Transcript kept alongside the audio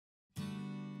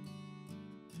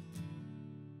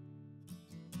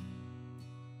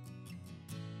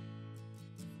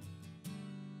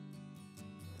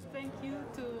thank you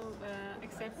to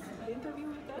accept the interview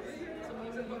with us. So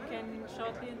maybe you can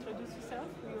shortly introduce yourself,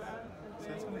 who you are and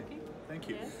where you're working. Thank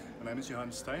you. Yes. My name is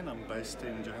Johan Steyn. I'm based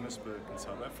in Johannesburg in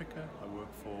South Africa. I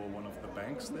work for one of the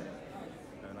banks there,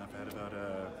 and I've had about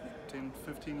a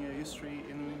 10-15 year history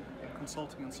in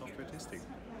consulting and software testing.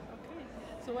 Okay.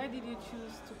 So why did you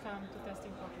choose to come to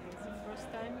Testing Portugal? It's the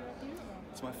first time you're here?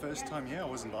 It's my first time here. I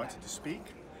was invited to speak,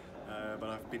 but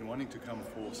I've been wanting to come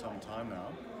for some time now.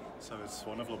 So it's a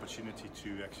wonderful opportunity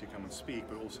to actually come and speak,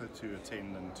 but also to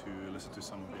attend and to listen to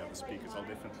some of the other speakers. I'll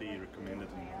definitely recommend it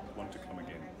and want to come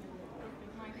again.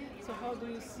 So how do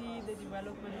you see the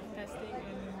development of testing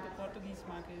in the Portuguese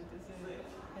market?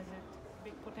 Has it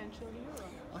big potential here?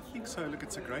 Or? I think so. Look,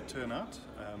 it's a great turnout.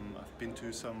 I've been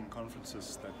to some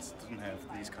conferences that didn't have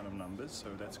these kind of numbers, so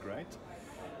that's great.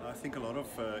 I think a lot of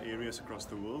areas across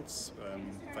the world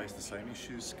face the same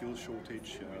issues, skill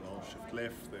shortage, the whole shift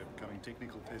left, they're becoming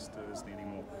technical testers, needing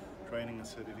more training and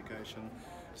certification.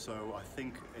 So I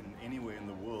think in anywhere in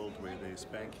the world where there's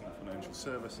banking, financial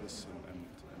services and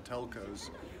telcos,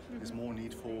 there's more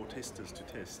need for testers to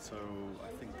test. So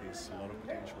I think there's a lot of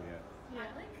potential here. Yeah.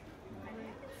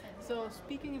 So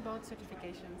speaking about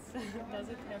certifications, does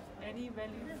it have any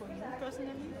value for you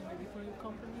personally, or maybe for your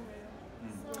company?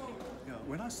 Yeah,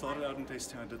 when I started out in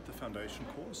testing, I did the foundation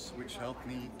course, which helped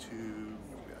me to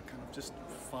kind of just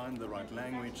find the right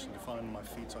language and find my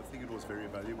feet. So I think it was very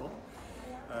valuable.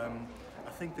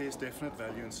 I think there's definite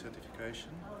value in certification,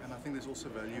 and I think there's also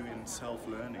value in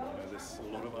self-learning. There's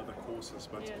a lot of other courses,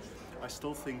 but yes. I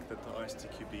still think that the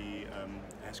IITPSA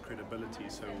has credibility.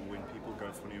 So when people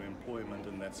go for new employment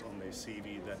and that's on their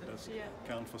CV, that does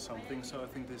count for something. So I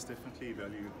think there's definitely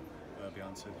value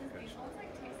behind certification.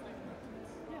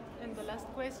 And the last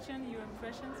question, your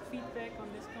impressions, feedback on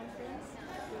this conference?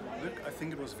 Look, I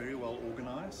think it was very well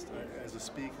organized. As a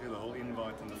speaker, the whole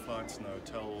invite and the flights and the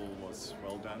hotel was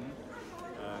well done.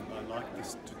 I liked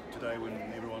this today when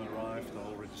everyone arrived, the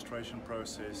whole registration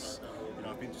process. You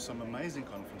know, I've been to some amazing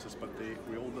conferences, but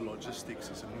where all the logistics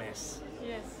is a mess.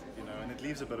 Yes. You know, and it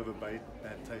leaves a bit of a bad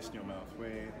taste in your mouth.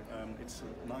 Where it's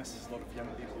nice, a lot of young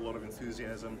people, a lot of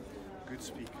enthusiasm, good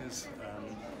speakers.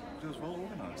 It was well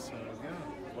organized, so yeah,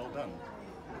 well done.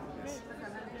 Yes.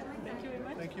 Thank you very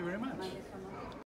much. Thank you very much.